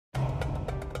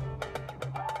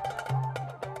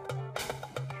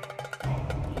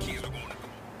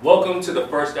Welcome to the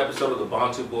first episode of the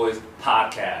Bantu Boys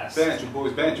podcast. Bantu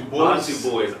Boys. Bantu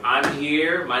Boys. I'm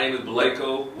here. My name is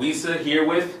Blako Wisa, here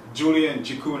with Julian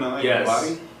Chikuna.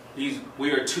 Yes.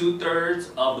 We are 2/3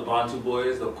 of the Bantu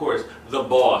Boys. Of course, the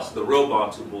boss, the real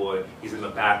Bantu boy, he's in the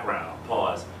background.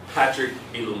 Pause. Patrick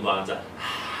Ilumbanza.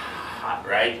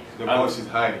 Right? The boss is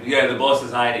hiding. Yeah, the boss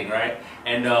is hiding, right?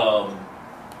 And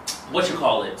what you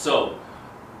call it? So,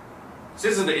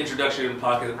 this is the introduction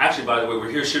podcast. Actually, by the way, we're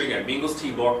here shooting at Mingles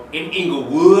T-Bar in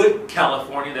Inglewood,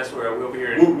 California. That's where we're over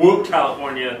here in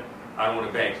California. I don't want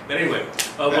to bang. But anyway,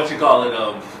 what you call it?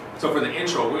 So for the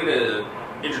intro, we're going to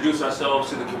introduce ourselves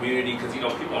to the community because, you know,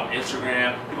 people on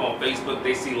Instagram, people on Facebook,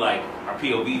 they see like our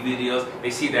POV videos. They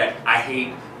see that I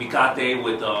hate Mikate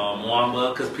with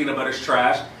Mwamba because peanut butter's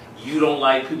trash. You don't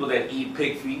like people that eat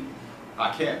pig feet.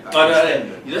 I can't.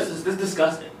 This is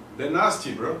disgusting. They're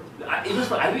nasty, bro. I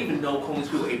didn't even know Congolese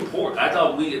people ate pork. I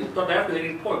thought after they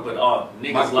ate pork, but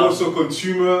niggas love. Also,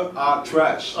 consumer are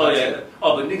trash. Oh yeah.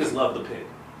 Oh, but niggas love the pig.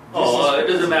 It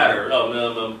doesn't matter.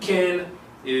 Ken,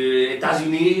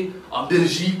 États-Unis,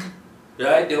 Belgique,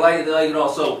 right? They like it all.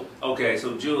 So okay,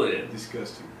 so Julian.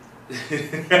 Disgusting.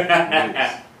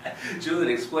 Julian,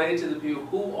 explain to the people,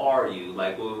 who are you?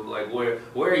 Like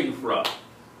where are you from?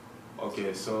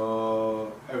 Okay,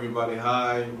 so everybody,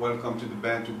 hi, welcome to the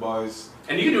Bantu Boys.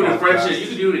 And you can do it in French, you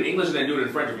can do it in English, and then do it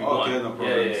in French if you want. Okay, no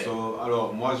problem. Yeah. So,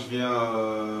 alors, moi je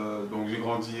viens, donc j'ai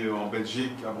grandi en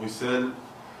Belgique, à Bruxelles,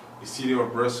 the city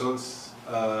of Brussels,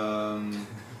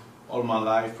 all my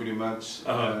life pretty much.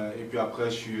 Et puis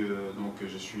après,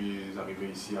 je suis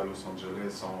arrivé ici à Los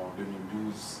Angeles en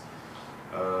 2012.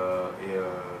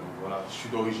 Donc voilà, je suis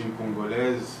d'origine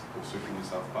congolaise, pour ceux qui ne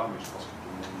savent pas, mais je pense que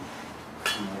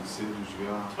tout le monde sait d'où je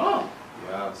viens. Oh.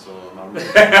 Yeah, so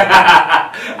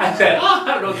I said, oh, I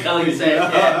don't know what you said.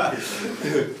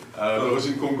 Yeah.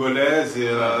 D'origine congolaise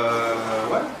et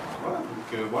ouais,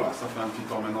 donc voilà, ça fait un petit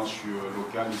temps maintenant, je suis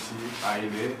local ici à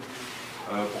LA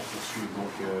pour poursuivre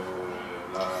donc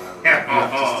la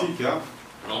vie artistique, hein.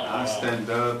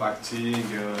 Stand-up, acting,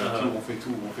 tout, on fait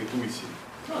tout ici.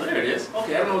 Oh, there it is.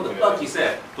 Okay, I don't know what the fuck you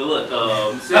said, but look,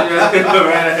 because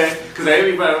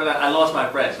I lost my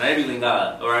French, and everything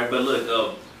got all right. But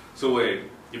look, so wait,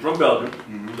 you're from Belgium,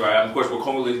 right? Of course, we're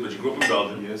Congolese, but you grew up in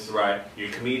Belgium, yes, right? You're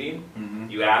a comedian,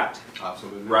 you act,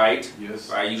 absolutely, right?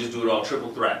 Yes, right. You just do it all triple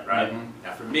threat, right?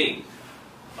 Now for me,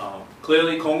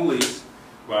 clearly Congolese,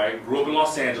 right? Grew up in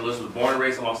Los Angeles, was born and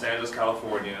raised in Los Angeles,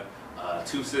 California.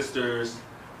 2 sisters.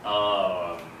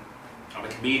 I'm a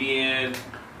comedian.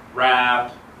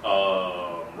 Rap,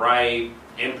 write,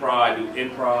 improv, I do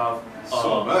improv.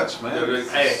 So much, man.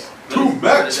 Hey, too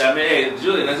much. I mean, hey,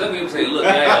 Julian, that's something people say, look,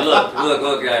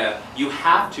 look, you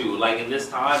have to, like in this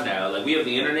time now, like we have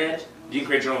the internet, you can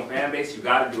create your own fan base, you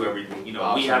gotta do everything. You know,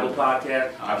 absolutely. We have a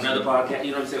podcast, I have another podcast,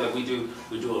 you know what I'm saying? Like we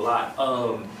do a lot.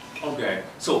 Okay,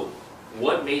 so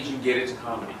what made you get into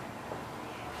comedy?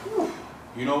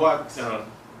 You know what?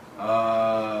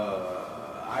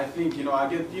 I think, you know, I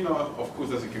get, you know, of course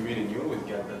as a comedian, you always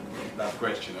get that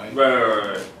question, right?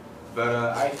 Right.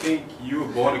 But I think you were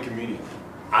born a comedian.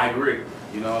 I agree.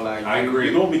 You know, like, I agree.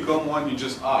 You don't become one, you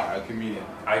just are a comedian.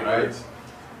 I agree.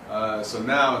 Right? So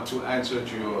now, to answer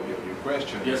to your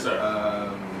question. Yes, sir.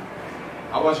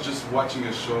 I was just watching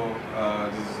a show,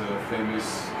 this is a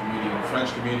famous comedian, a French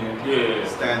comedian,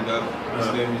 stand-up, his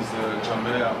name is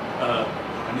Jamel.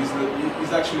 And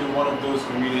he's actually one of those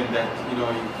comedians that, you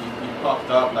know, he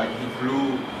popped up, like he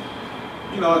flew,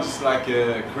 you know, just like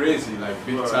crazy, like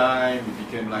big time. He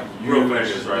became like huge. Real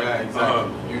famous, right? Yeah,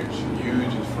 exactly.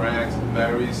 Huge in France, in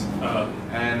Paris.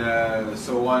 And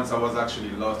so once I was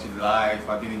actually lost in life,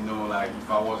 I didn't know like if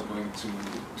I was going to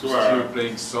still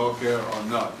playing soccer or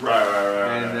not. Right.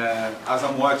 And as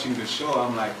I'm watching the show,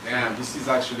 I'm like, damn, this is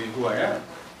actually who I am.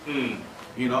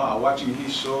 You know, I'm watching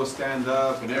his show, stand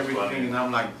up and everything, and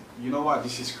I'm like, you know what,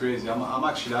 this is crazy. I'm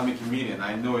a comedian.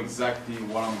 I know exactly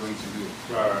what I'm going to do.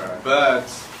 Right. But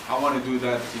I want to do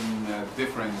that in a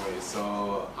different way.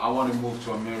 So I want to move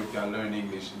to America, learn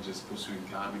English, and just pursue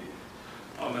comedy.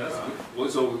 Oh man, that's good. Well,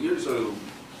 so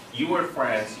you were in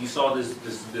France. You saw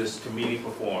this comedian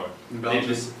perform in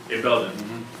Belgium,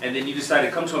 and then you decided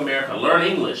to come to America, learn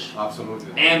English,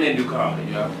 absolutely, and then do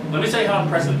comedy. Yeah. Let me tell you how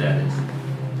impressive that is.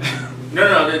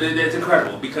 No, it's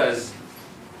incredible because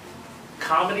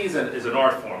comedy is an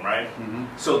art form, right?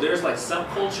 So there's like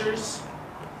subcultures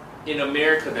in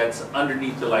America that's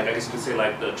underneath the, like, I guess you could say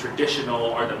like the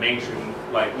traditional or the mainstream,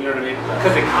 like, you know what I mean?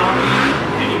 Because in comedy,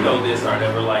 and you know this or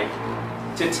whatever, like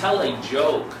to tell a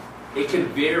joke it can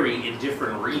vary in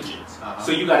different regions.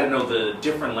 So you got to know the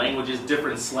different languages,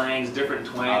 different slangs, different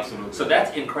twangs. Absolutely. So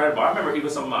that's incredible. I remember even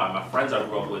some of my friends I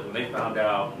grew up with, when they found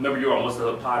out, remember you were on most of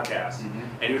the podcasts,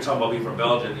 and you were talking about being from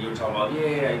Belgium, and you were talking about,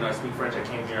 yeah, you know, I speak French, I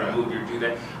came here, I moved here to do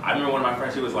that. I remember one of my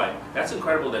friends, he was like, that's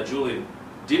incredible that Julian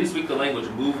didn't speak the language,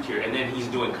 moved here, and then he's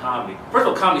doing comedy. First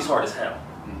of all, comedy's hard as hell.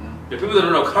 The people that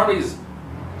don't know, comedy is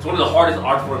it's one of the hardest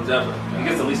art forms ever. It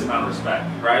gets the least amount of respect,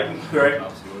 right? Right?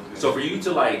 Absolutely. So for you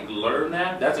to like learn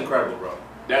that, that's incredible, bro.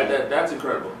 That's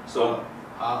incredible. So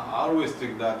I always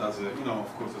take that as a, you know, of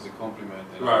course, as a compliment.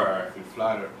 And right. I feel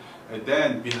flattered. And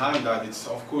then behind that, it's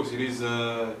of course it is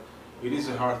a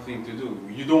hard thing to do.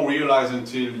 You don't realize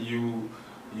until you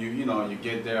know you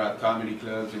get there at comedy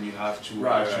clubs and you have to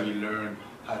actually learn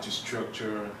how to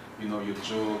structure, you know, your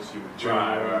jokes, your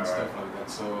journal and stuff like that.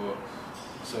 So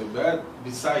that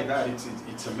beside that,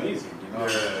 it's amazing, you know.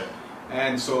 Yeah.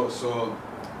 And so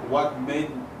what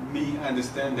made me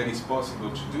understand that it's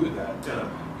possible to do that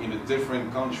in a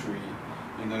different country,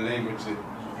 in a language that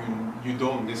you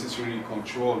don't necessarily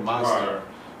control, master.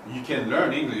 You can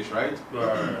learn English, right?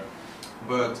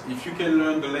 But if you can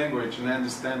learn the language and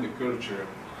understand the culture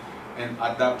and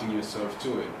adapting yourself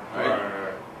to it,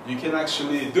 right? You can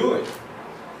actually do it.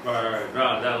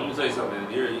 No, let me tell you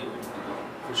something. You're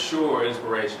for sure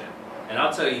inspiration. And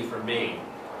I'll tell you, for me,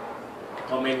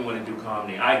 what made me want to do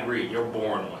comedy, I agree, you're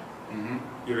born one.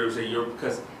 You know what I'm saying?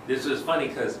 Because this is funny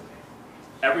because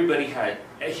everybody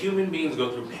human beings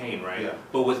go through pain, right? Yeah.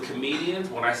 But with comedians,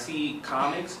 when I see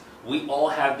comics, we all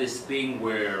have this thing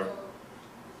where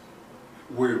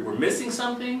we're missing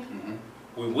something,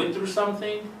 we went through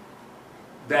something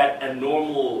that a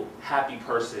normal, happy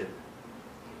person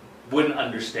wouldn't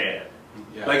understand.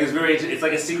 Yeah. Like it's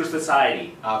like a secret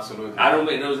society. Absolutely.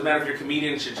 It doesn't matter if you're a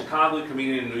comedian in Chicago,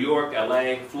 comedian in New York,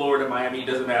 LA, Florida, Miami, it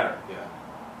doesn't matter. Yeah.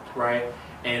 Right?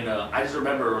 And I just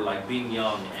remember like being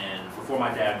young, and before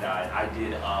my dad died,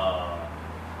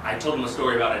 I told him a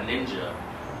story about a ninja.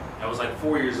 I was like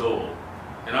 4 years old,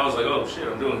 and I was like, oh shit,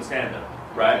 I'm doing stand-up,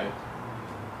 right? Okay.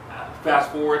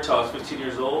 Fast forward till I was 15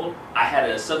 years old, I had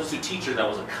a substitute teacher that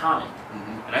was a comic,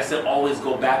 and I said always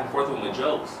go back and forth with my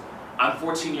jokes. I'm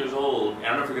 14 years old, and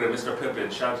I'll never forget Mr.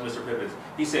 Pippins. Shout out to Mr. Pippins.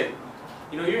 He said,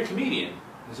 you know, you're a comedian.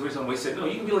 And so somebody said, no,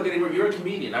 you can be like anywhere, you're a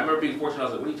comedian. I remember being 14, I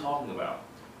was like, what are you talking about?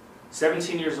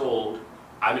 17 years old,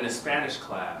 I'm in a Spanish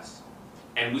class,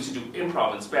 and we used to do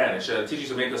improv in Spanish. The teacher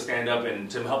used to make us stand up, and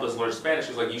to help us learn Spanish,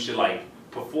 she was like, you should like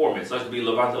perform it. So it should be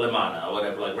levanta la mano, or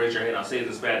whatever, like raise your hand, I'll say it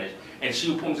in Spanish. And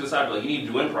she would pull me to the side, like, you need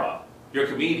to do improv. You're a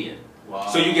comedian. Wow.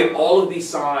 So you get all of these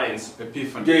signs.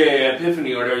 Epiphany. Yeah,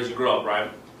 epiphany, or whatever as you grow up, right?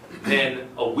 Then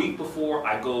a week before,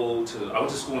 I went to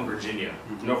school in Virginia,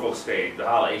 Norfolk State, the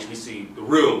Holla HBC, the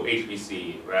real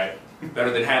HBC, right?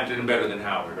 Better than Hampton and better than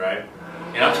Howard, right?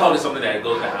 And I'm telling you something that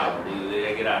goes to Howard.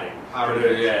 They get out of here.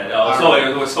 Howard.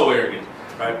 Yeah, so arrogant,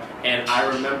 right? And I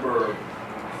remember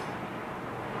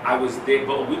I was there,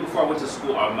 but a week before I went to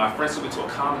school, my friends took me to a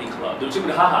comedy club. They took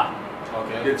me to Haha.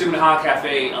 Okay. They took me to Haha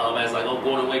Cafe as like,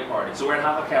 going away party. So we're at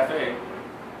Haha Cafe.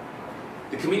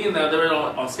 The comedian that they're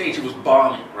on stage, he was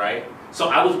bombing, right? So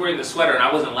I was wearing the sweater and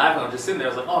I wasn't laughing, I was just sitting there.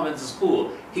 I was like, oh man, this is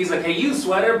cool. He's like, hey, you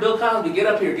sweater, Bill Cosby, get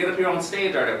up here on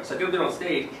stage. Or whatever. So I get up there on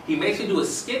stage. He makes me do a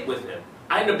skit with him.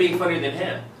 I end up being funnier than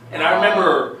him. And I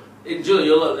remember,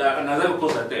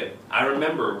 I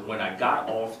remember when I got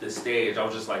off the stage, I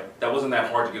was just like, that wasn't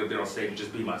that hard to get up there on stage and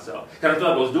just be myself. Kind of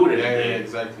felt like I was doing it. Yeah,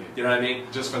 exactly. You know what I mean?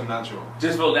 Just felt natural.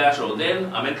 Just felt natural.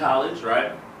 Then I'm in college,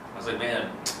 right? I was like,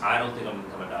 man, I don't think I'm going to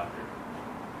become a doctor.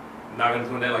 I'm not going to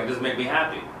become that. Like, it doesn't make me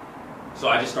happy. So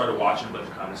I just started watching a bunch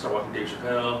of comedy. I started watching Dave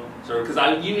Chappelle. Because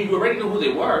you already knew who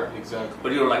they were. Exactly.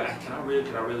 But you were like, can I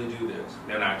really do this?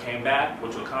 Then I came back,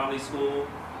 went to a comedy school.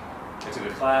 I took a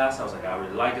class. I was like, I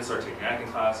really like it. Started taking acting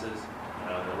classes.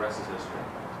 And the rest is history.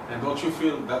 And don't you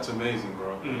feel that's amazing,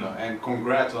 bro? You know, and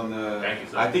congrats on the. Thank you,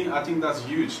 sir. I think that's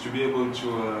huge to be able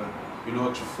to,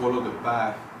 to follow the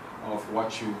path of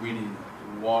what you really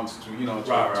want to,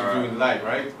 to do in life,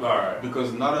 right? Right.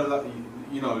 Because not a lot.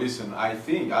 Listen, I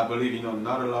believe,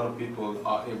 not a lot of people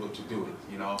are able to do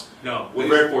it, No, we're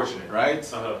very fortunate. Right?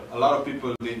 A lot of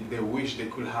people, they wish they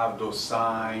could have those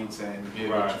signs and be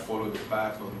able to follow the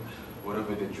path of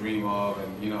whatever they dream of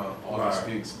and, all those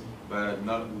things. But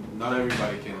not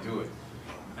everybody can do it.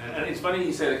 And it's funny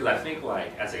you say that because I think,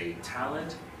 like, as a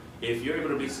talent, if you're able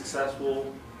to be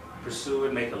successful, pursue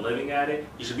it, make a living at it,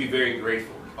 you should be very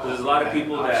grateful. There's a lot of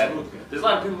people man,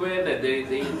 that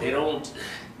they don't...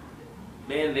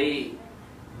 Man, they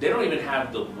don't even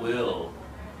have the will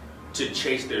to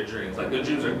chase their dreams. Like, their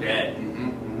dreams are dead.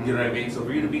 You know what I mean? So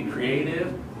for you to be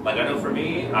creative, Like I know for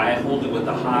me, I hold it with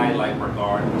a high like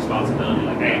regard and responsibility.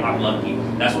 Like, hey, I'm lucky.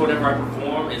 That's whenever I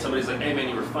perform and somebody's like, hey man,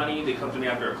 you were funny. They come to me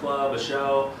after a club, a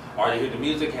show, or they hear the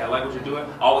music. Hey, I like what you're doing.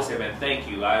 I always say, man, thank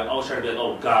you. I always try to be like,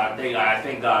 oh God, I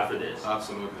thank God for this.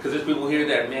 Absolutely. Because there's people here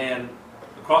that, man,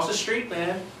 across the street,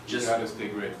 man, just you gotta stay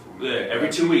grateful. Yeah, every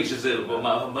 2 weeks, just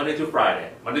Monday through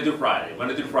Friday, Monday through Friday,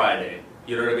 Monday through Friday.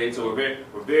 You know what I mean? So we're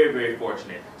very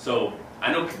fortunate. So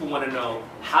I know people want to know,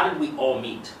 how did we all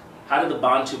meet? How did the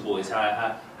Bantu Boys?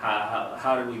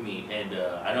 How did we meet? And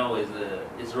I know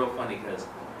it's real funny because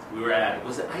we were at,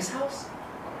 was it Ice House?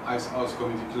 Ice House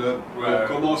Comedy Club. Right.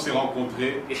 Comment on s'est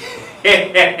rencontrés?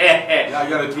 Yeah, I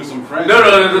gotta do some French. No,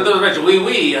 French.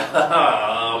 Oui.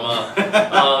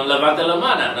 Levante la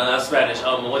mano. No, that's Spanish.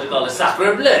 What you call it?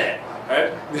 Sacre bleu.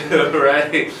 Right?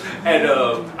 Right? And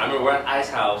I remember we're at Ice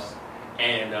House,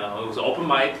 and it was an open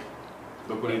mic.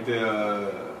 Donc on était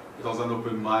dans un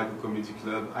open mic au Comedy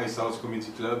Club, Ice House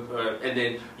Comedy Club. And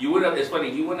then you went up, it's funny,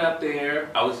 you went up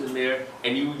there, I was in there,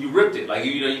 and you ripped it, like,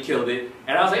 you know, you killed it.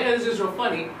 And I was like, yeah, this is real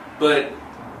funny. But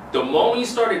the moment you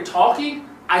started talking,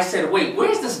 I said, wait,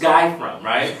 where's this guy from,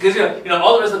 right? Because, you know,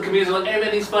 all the rest of the comedians were like, hey,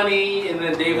 man, he's funny. And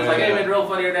then Dave was like, hey, man, real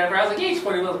funny or whatever. I was like, yeah, he's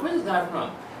funny. I was like, where's this guy from?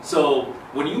 So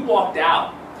when you walked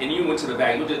out and you went to the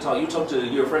back, you talked to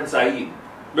your friend Saeed.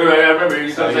 Remember, I remember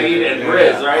you talked to Saeed and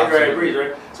Briz, right? Right, Briz,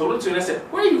 right? So I went to you and I said,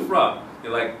 where are you from?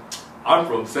 They're like, I'm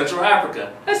from Central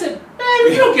Africa. I said,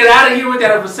 man, you don't get out of here with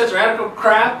that from Central Africa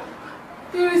crap.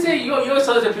 You know, you always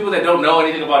tell us that people that don't know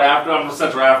anything about Africa, I'm from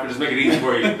Central Africa, just make it easy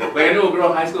for you. Like, I knew a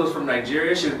girl in high school was from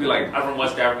Nigeria, she would be like, I'm from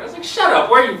West Africa. I was like, shut up,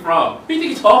 where are you from? Who do you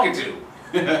think you're talking to?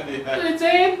 You know what I'm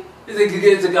saying? Is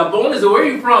it Gabon? Is it where are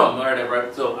you from? Or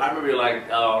whatever. So I remember like,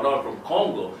 no, I'm from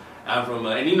Congo. I'm from,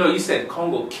 and you know, you said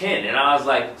Congo Ken, and I was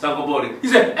like, Sanko Bodi. He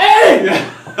said, hey!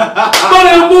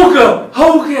 Muka!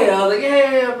 Okay. I was like,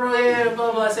 yeah, bro, yeah,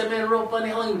 blah, blah. I said, man, real funny,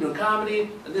 how long you been doing comedy?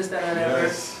 This, that, and that.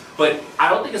 Yes. But I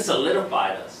don't think it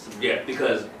solidified us yet,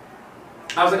 because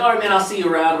I was like, all right, man, I'll see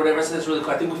you around, whatever. I said, that's really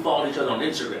cool. I think we followed each other on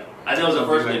Instagram. I think that was the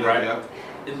first thing, right? Yeah.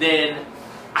 And then,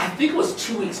 I think it was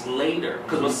 2 weeks later,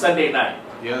 because it was Sunday night.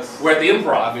 Yes. We're at the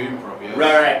Improv. At the Improv, yes.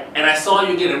 Right. And I saw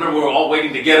you again. I remember we were all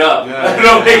waiting to get up. Yeah.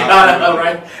 Nobody got up,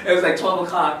 right? It was like 12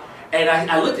 o'clock. And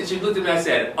I looked at you, looked at me, and I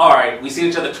said, all right, we see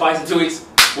each other twice in 2 weeks.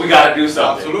 We got to do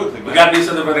something. Absolutely. We got to do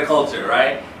something for the culture,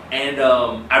 right? And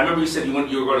I remember you said you were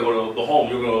going to go to the home.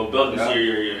 You were going to Belgium to see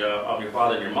your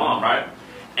father and your mom, right?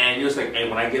 And you was like, hey,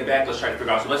 when I get back, let's try to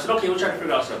figure out something. I said, okay, we'll try to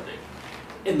figure out something.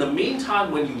 In the meantime,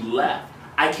 when you left,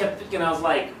 I kept thinking, I was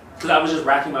like, because I was just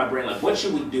racking my brain, like, what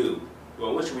should we do?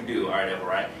 Well, what should we do? All right, Ever,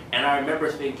 right? And I remember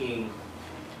thinking,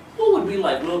 what would be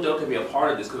like real dope to be a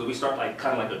part of this? Because we start like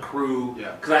kind of like a crew.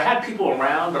 Yeah. Because I had people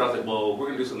around, but I was like, well, we're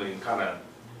gonna do something kind of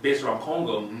based around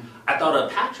Congo. Mm-hmm. I thought of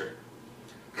Patrick,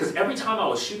 because every time I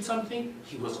would shoot something,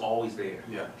 he was always there.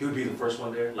 Yeah. He would be the first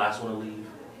one there, last one to leave,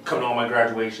 come to all my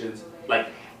graduations. Like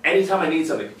anytime I need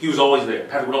something, he was always there.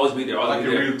 Patrick would always be there. Like a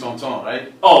real tonton,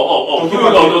 right? Oh, he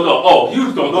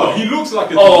was tonton. No, he looks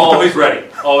like a tonton. Oh, he's ready.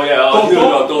 Oh yeah,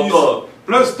 tonton.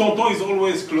 Plus, tonton is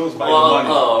always close by the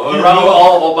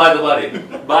money.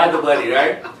 By the money,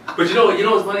 right? But you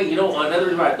know what's funny? You know, another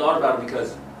reason I thought about it,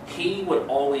 because he would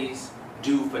always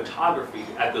do photography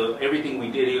at everything we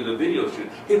did, even the video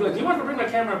shoot. He'd be like, do you want to bring my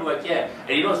camera? I'd be like, yeah.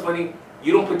 And you know what's funny?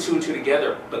 You don't put two and two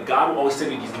together, but God will always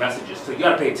send you these messages. So you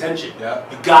gotta pay attention. Yeah.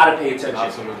 You gotta pay attention.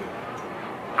 Absolutely.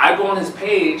 I go on his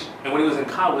page, and when he was in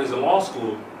college, when he was in law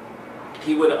school,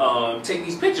 he would take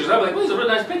these pictures. I'd be like, well, these are really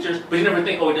nice pictures. But you never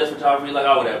think, oh, he does photography. Like,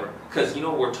 oh, whatever. Because, you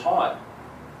know, we're taught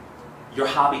your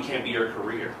hobby can't be your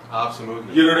career.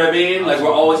 Absolutely. You know what I mean? Absolutely. Like,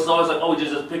 we're always like, oh, he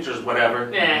just does pictures, whatever.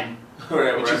 Nah.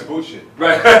 Which is bullshit.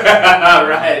 Right.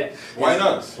 Right. Why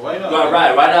not? Why not?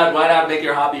 Right. Why not make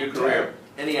your hobby your career?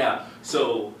 Yeah. Anyhow,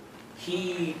 so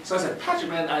I said, Patrick,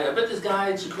 man, I bet this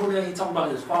guy, Chikuna, he talking about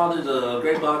his father's a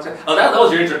great boxer. Oh, that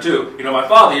was your intro too. You know, my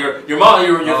father, your mom,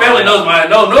 your family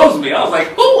knows me. I was like,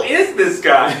 who is this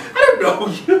guy? I don't know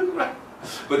you.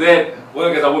 But then,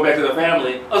 because I went back to the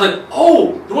family, I was like,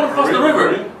 oh, the one across the river.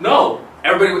 Really? No,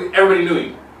 everybody knew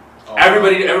you. Oh.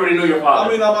 Everybody knew your father.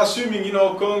 I mean, I'm assuming, you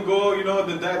know, Congo, you know,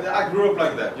 I grew up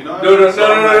like that, you know?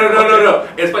 No.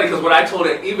 It's funny because when I told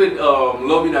it, even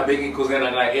Lobi na big equals and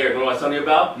I Eric, you know what I was telling you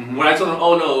about? Mm-hmm. When I told him,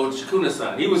 oh no, Chikuna's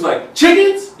son, he was like,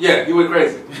 chickens? Yeah, he went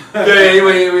crazy. He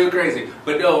went crazy.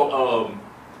 But no,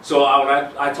 so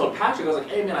when I told Patrick, I was like,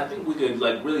 hey man, I think we could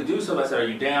like really do something. I said, are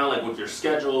you down, like with your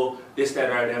schedule, this, that,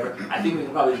 or whatever? I think we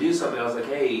can probably do something. I was like,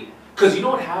 hey, because you know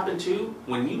what happened too?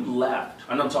 When you left,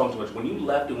 I know I'm talking too much, when you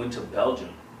left and went to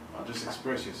Belgium. I'll just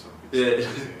express yourself.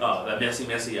 That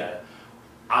messy, yeah.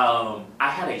 I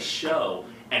had a show,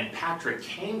 And Patrick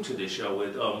came to this show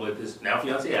with his now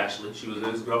fiance Ashley. She was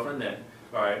his girlfriend then,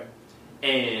 all right?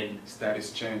 And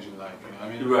status changing, like, you know what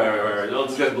I mean? Right. Oh,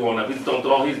 this guy's blowing up. He's about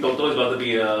to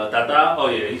be Tata. Oh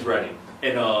yeah, he's ready.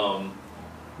 And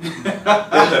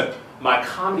my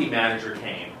comedy manager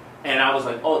came, and I was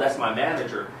like, oh, that's my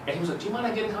manager. And he was like, do you mind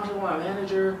I get in contact with my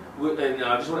manager? And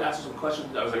I just want to ask her some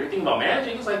questions. I was like, are you thinking about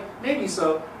managing? He was like, maybe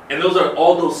so. And those are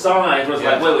all those signs where it's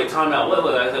like, wait, time out. Wait.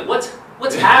 I was like,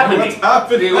 what's happening?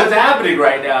 What's happening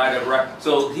right now?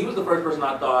 So he was the first person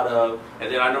I thought of. And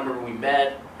then I remember we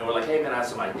met, and we're like, hey man, I have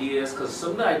some ideas. Because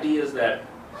some of the ideas that,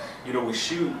 you know, we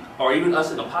shoot, or even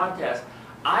us in the podcast,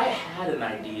 I had an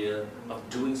idea of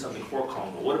doing something for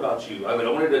Congo. What about you? I mean,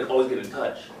 I wanted to always get in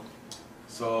touch.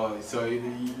 So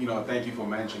you know, thank you for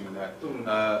mentioning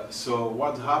that. So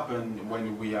what happened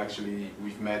when we've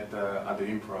met at the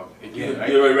Improv again?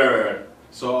 Right? Right.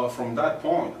 So from that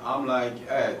point, I'm like,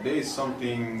 hey, there is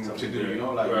something to do. You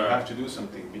know, like we have to do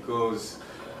something because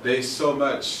there's so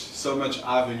much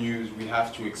avenues we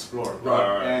have to explore,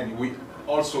 and we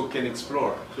also can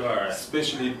explore,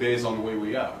 especially based on where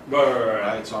we are.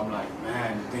 Right. So I'm like,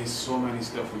 man, there's so many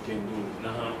stuff we can do.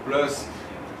 Plus,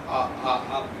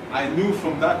 I knew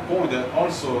from that point that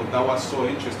also that was so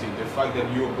interesting. The fact that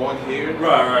you were born here,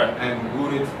 and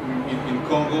rooted in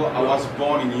Congo. I was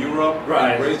born in Europe,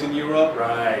 and raised in Europe,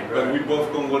 but we're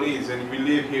both Congolese and we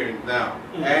live here now,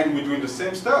 and we're doing the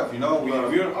same stuff. You know,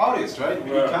 we're artists, right?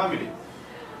 We do comedy.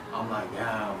 I'm like,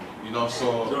 damn, you know.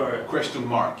 So question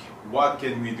mark, what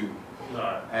can we do?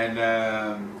 And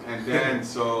then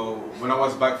so when I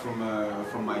was back from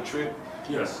my trip,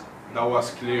 that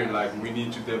was clear, like we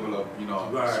need to develop, you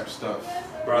know, some stuff.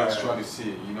 Let's try to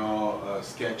see, you know,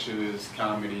 sketches,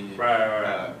 comedy,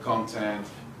 content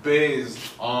based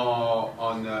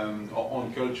on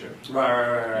culture.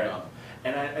 Right. You know?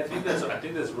 And I think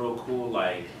that's real cool.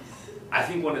 Like, I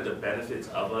think one of the benefits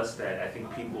of us that I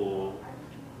think people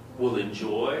will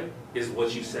enjoy is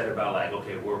what you said about, like,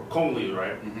 okay, we're Congolese,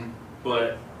 right?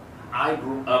 But I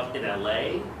grew up in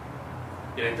LA.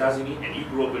 In Etazini, and you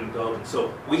grew up in Belgium,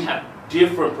 so we have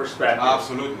different perspectives.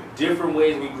 Absolutely. Different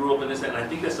ways we grew up in this, and I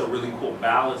think that's a really cool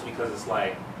balance because it's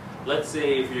like, let's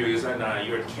say if you're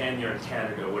in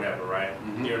Canada or whatever, right?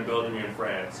 You're in Belgium, you're in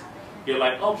France. You're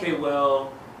like, okay,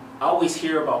 well, I always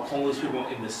hear about Congolese people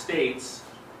in the States,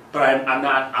 but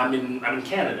I'm in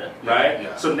Canada, right?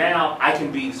 Yeah. So now I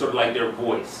can be sort of like their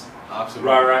voice.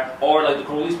 Absolutely. Right. Or like the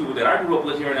Congolese people that I grew up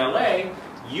with here in LA.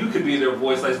 You could be their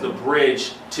voice, like the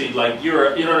bridge to like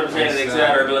Europe, you know what I'm saying,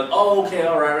 etc. Be like, oh, okay,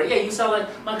 all right, yeah, you sound like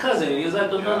my cousin. He's like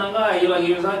the guy. You're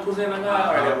like cousin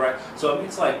guy, right? So it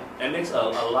makes a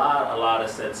lot of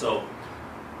sense. So,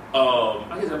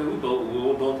 I guess we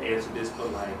will both answer this, but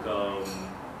like,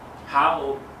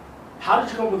 how did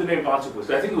you come up with the name Bantu Boys?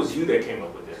 I think it was you that came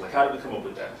up with it. Like, how did we come up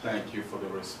with that? Thank you for the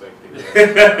respect.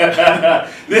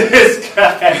 This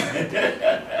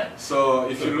guy. So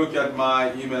if you look at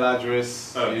my email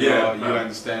address, you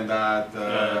understand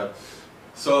that.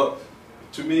 So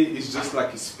to me, it's just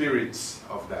like a spirit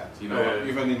of that. You know,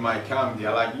 even in my comedy,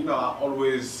 I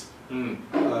always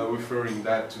referring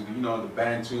that to the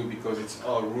Bantu because it's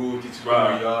our root, it's who we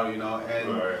are, you know,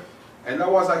 and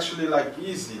that was actually like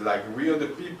easy, like we are the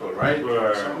people, right?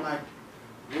 So I'm like,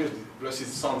 plus it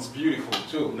sounds beautiful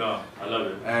too. No, I love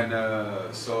it. And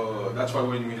so that's why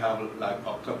when we have like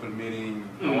a couple meeting,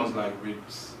 I was like,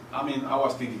 I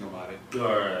was thinking about it.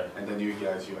 And then you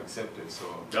accepted, so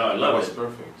I love it was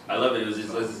perfect. I love it.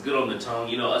 It's good on the tongue.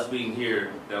 You know, us being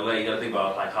here in LA, you gotta think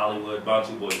about like Hollywood,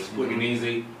 Bantu Boys, it's quick and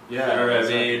easy. Yeah, you know what I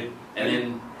mean? And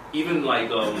then even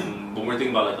like when we're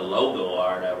thinking about like the logo or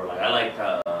whatever, like I like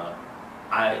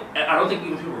I don't think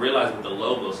even people realize with the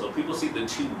logo. So people see the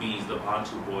two B's, the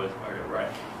Bantu Boys, right?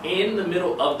 In the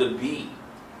middle of the B,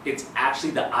 it's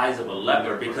actually the eyes of a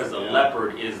leopard because the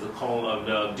leopard is the cone of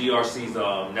the DRC's.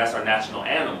 That's our national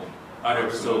animal.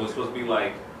 So it's supposed to be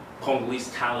like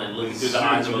Congolese talent looking through the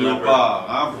eyes of a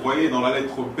leopard. Vous voyez dans la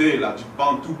lettre B là, du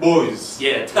Bantu Boys.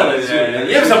 Yeah, tell us.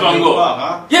 Yem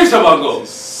Shabango. Yem Shabango.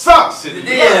 Ça, c'est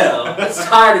yeah. It's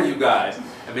tired of you guys.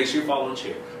 And make sure you follow and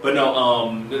share. But no,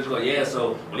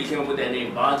 so when he came up with that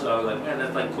name Bantu, I was like, man,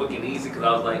 that's like quick and easy, because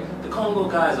I was like, the Congo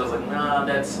guys, I was like, nah,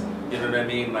 that's, you know what I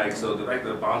mean? Like, so the fact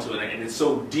that Bantu, and it's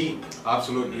so deep.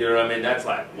 Absolutely. You know what I mean? That's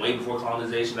like way before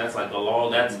colonization, that's like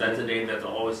that's a name that's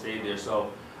always stayed there.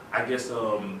 So I guess,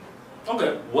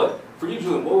 okay, for you,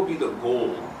 Julian, what would be the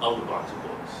goal of the Bantu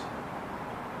Boys?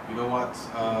 You know what?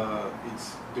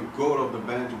 It's the goal of the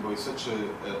Bantu Boys, such a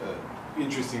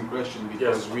interesting question,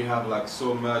 because we have like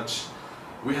so much.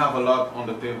 We have a lot on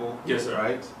the table. Yes, sir.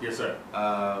 Right? Yes, sir.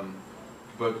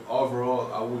 but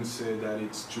overall, I would say that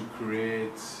it's to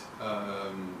create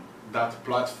that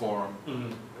platform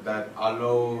that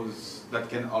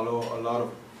can allow a lot of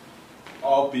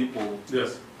all people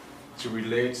to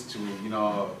relate to, you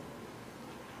know,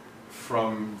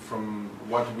 from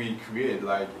what we create.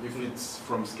 Like if it's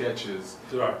from sketches,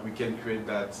 we can create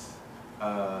that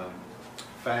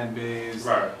fan base.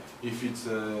 Right. If it's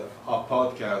a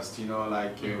podcast, you know,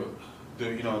 like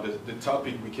the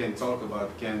topic we can talk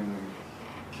about can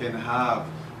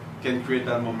create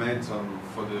that momentum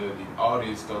for the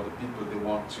artist or the people they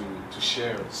want to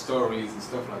share stories and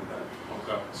stuff like that.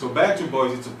 Okay. So Bantu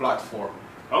Boys, it's a platform.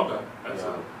 Okay. That's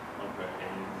yeah. it. Okay.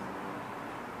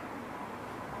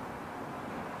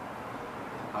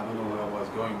 I don't know where I was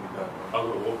going with that. Oh,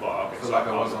 okay. I feel like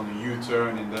I was on a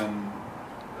U-turn and then.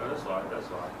 No, that's fine. That's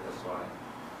fine.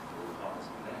 We'll pause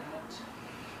on that.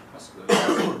 That's good.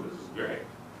 This is great.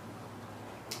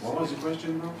 What was the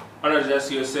question, bro? I know just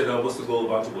asked you. I said, what's the goal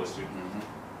about your voice, too?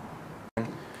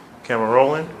 Camera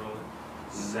rolling.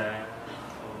 Sound.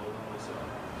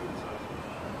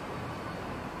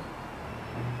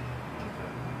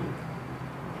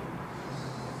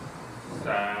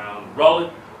 Sound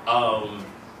rolling.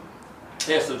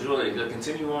 Yeah, so Julie, to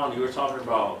continue on, you were talking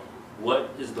about what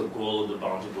is the goal of the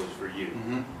Bantu Boys for you?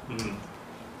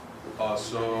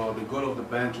 So the goal of the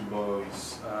Bantu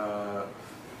Boys,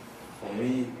 for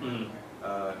me,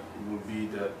 would be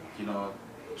that, you know,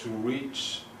 to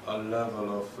reach a level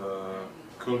of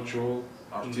cultural,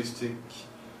 artistic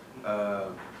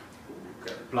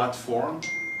platform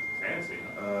Fancy.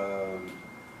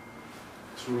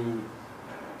 through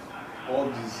all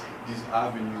these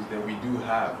avenues that we do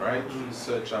have, right?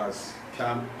 Such as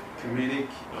comedic,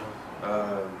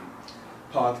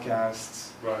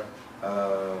 podcasts, Right.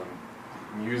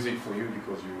 Music for you,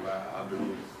 because you,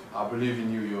 I believe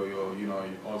in you. You know,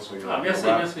 also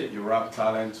your rap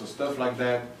talent, so stuff like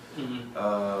that.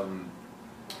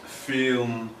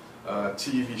 Film,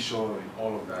 TV show, and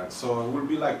all of that. So it would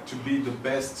be like to be the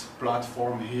best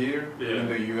platform here in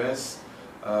the US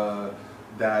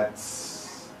that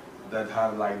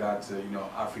have like that, you know,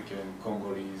 African,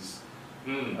 Congolese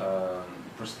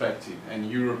perspective, and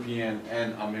European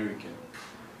and American.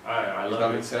 I love it. Does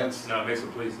that make sense? No, it makes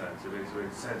complete sense. It makes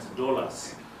great sense.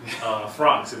 Dollars.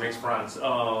 Francs. It makes francs.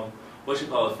 What you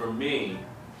call it? For me,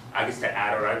 I guess to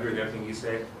add, or I agree with everything you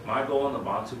said, my goal on the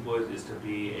Bantu Boys is to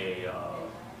be a,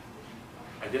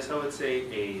 I guess I would say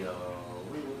a,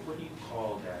 what do you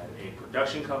call that? A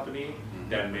production company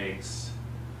that makes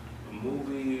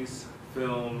movies,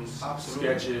 films,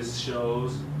 sketches,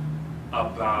 shows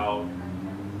about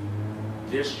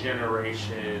this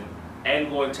generation,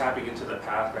 and tapping into the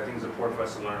past. But I think it's important for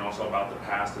us to learn also about the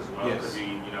past as well. Because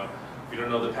you know, if you don't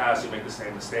know the past, you make the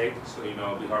same mistake. So you know,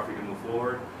 it'll be hard for you to move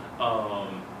forward.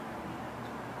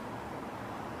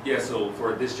 Yeah. So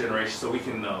for this generation, so we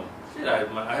can. Shit,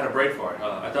 I had a break for it.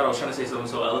 I thought I was trying to say something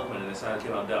so eloquent, and it sounded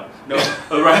came out dumb. No,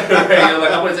 right. You're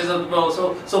like I'm going to say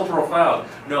something so profound.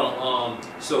 No.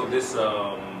 So this.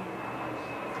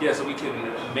 Yeah. So we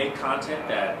can make content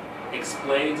that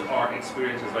explains our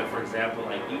experiences. Like for example,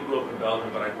 like you grew up in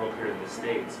Belgium, but I grew up here in the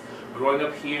States. Growing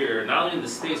up here, not only in the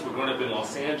States, but growing up in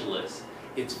Los Angeles,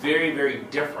 it's very, very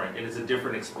different, and it's a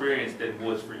different experience than it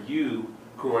was for you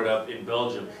growing up in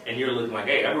Belgium. And you're looking like,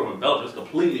 hey, I grew up in Belgium, it's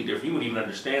completely different. You wouldn't even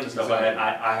understand the stuff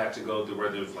I had to go through,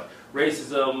 whether it was like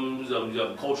racism,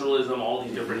 culturalism, all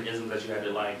these different isms that you had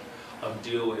to like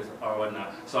deal with or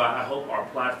whatnot. So I hope our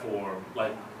platform,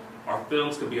 like our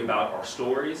films, could be about our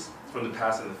stories from the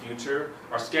past and the future.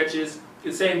 Our sketches,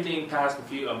 the same thing, past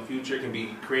and future, can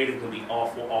be creative, can be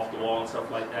off the wall and stuff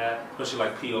like that. Especially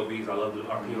like POVs. I love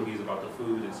our POVs about the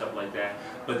food and stuff like that.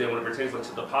 But then when it pertains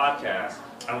to the podcast,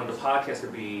 I want the podcast to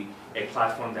be a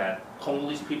platform that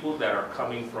Congolese people that are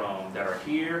coming from, that are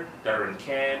here, that are in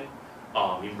Cannes,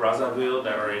 in Brazzaville,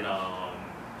 that are in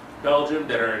Belgium,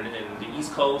 that are in the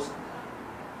East Coast,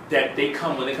 that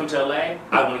when they come to LA,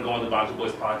 I want to go on the Bantu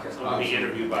Boys podcast. I want to be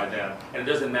interviewed by them. And it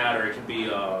doesn't matter, it can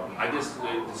be, I guess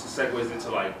this segues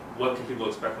into like, what can people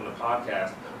expect from the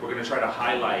podcast? We're going to try to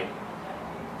highlight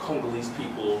Congolese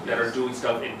people that are doing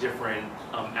stuff in different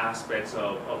aspects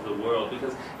of the world.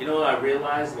 Because, you know, I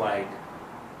realized like,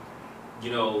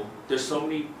 you know, there's so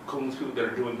many Congolese people that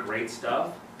are doing great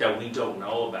stuff that we don't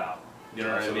know about. You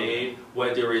know what I mean?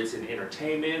 Whether it's in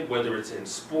entertainment, whether it's in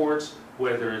sports,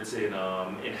 whether it's in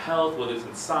health, whether it's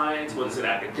in science, whether it's in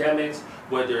academics,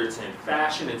 whether it's in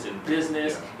fashion, it's in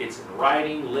business, it's in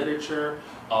writing, literature,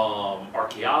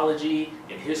 archaeology,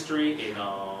 in history, in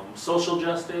social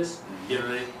justice. You know,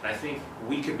 and I think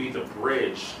we could be the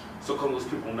bridge so Congolese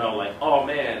people know, like, oh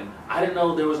man, I didn't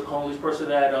know there was a Congolese person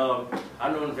that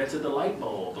I know invented the light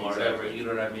bulb or whatever. You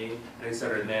know what I mean? And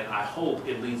etc. And then I hope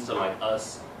it leads to like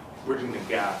us bridging the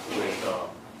gap with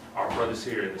our brothers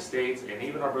here in the States and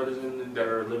even our brothers that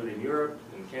are living in Europe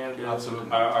and Canada,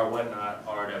 or whatnot,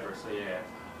 or whatever. So yeah.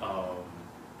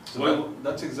 So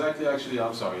that's exactly, actually,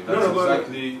 I'm sorry, that's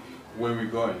exactly where we're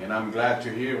going, and I'm glad to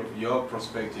hear your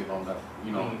perspective on that,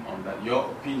 you know, on that, your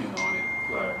opinion on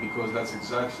it, because that's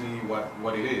exactly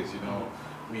what it is, you know.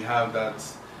 We have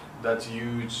that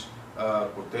huge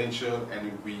potential,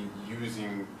 and we're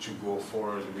using to go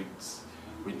forward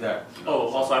with that. You know? Oh,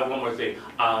 also I have one more thing.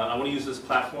 I want to use this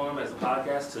platform as a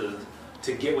podcast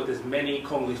to get with as many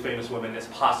Congolese famous women as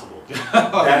possible.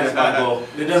 That is my goal.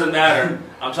 It doesn't matter.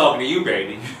 I'm talking to you,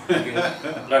 baby.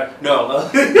 No, no.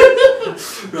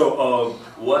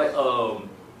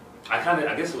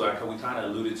 I guess like we kind of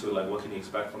alluded to like what can you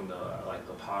expect from the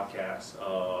podcast.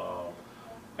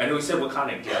 And we said what kind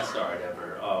of guests are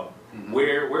whatever.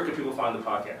 Where can people find the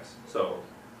podcast? So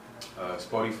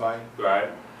Spotify. Right.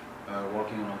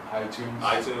 Working on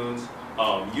iTunes.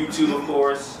 YouTube, of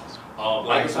course.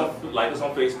 Like us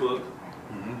on Facebook.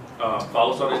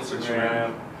 Follow us on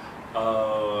Instagram.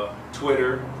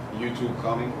 Twitter. YouTube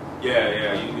coming.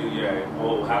 Yeah.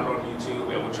 We'll have it on YouTube,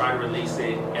 and we'll try to release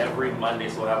it every Monday.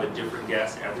 So we'll have a different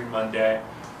guest every Monday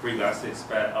for you guys to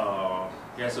expect.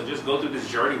 So just go through this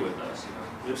journey with us.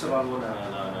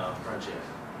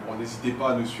 Bon, n'hésitez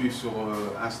pas à nous suivre sur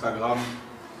Instagram,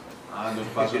 à notre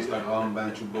page Instagram,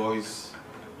 Bantu Boys.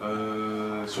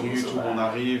 Sur YouTube, on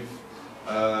arrive.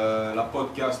 La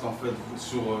podcast, en fait,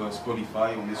 sur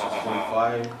Spotify. On est sur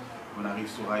Spotify. On arrive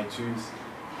sur iTunes.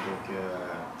 Donc,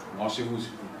 branchez-vous.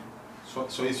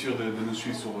 Soyez sûr de nous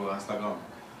suivre sur Instagram.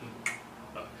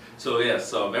 So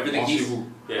yes, everything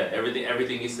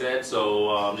he said.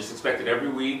 So just expect it every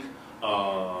week.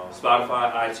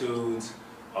 Spotify, iTunes,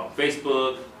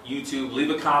 Facebook, YouTube.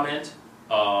 Leave a comment.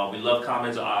 We love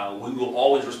comments. We will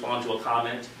always respond to a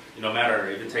comment. No matter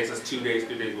if it takes us 2 days,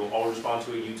 3 days, we'll always respond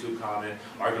to a YouTube comment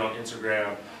or even on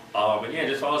Instagram. And yeah,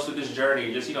 just follow us through this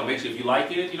journey. Just make sure if you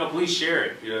like it, please share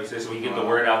it. You know what I'm saying? So we can get the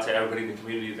word out to everybody in the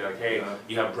community that like, hey,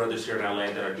 you have brothers here in LA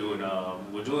that are doing,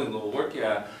 we're doing little work.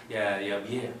 Yeah.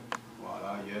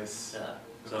 Voilà, yes.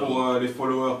 So, pour les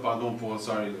followers,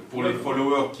 pour les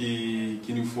followers qui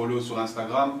nous follow sur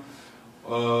Instagram,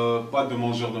 pas de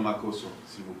mangeur de makoso,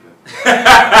 s'il vous plaît.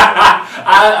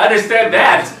 I understand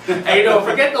that. And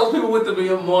forget those people with the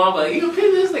more, but people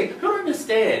this thing don't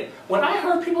understand. When I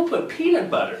heard people put peanut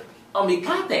butter on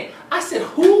mikate, I said,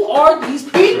 who are these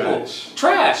people?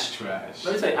 Trash.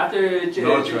 Let me say, after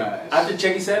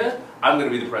Checky said it, I'm gonna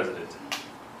be the president.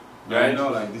 Right?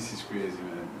 Like this is crazy,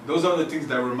 man. Those are the things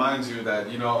that reminds you that,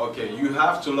 okay, you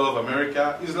have to love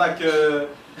America. It's like a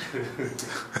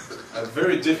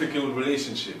very difficult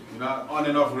relationship, on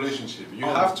and off relationship. You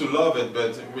have to love it,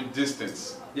 but with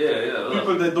distance. Yeah.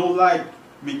 People that don't like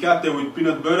mikate with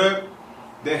peanut butter,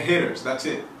 they're haters, that's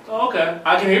it. Oh, okay,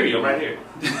 I can hear you, I'm right here.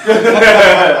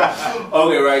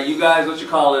 Okay, right, you guys,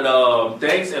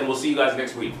 thanks, and we'll see you guys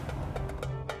next week.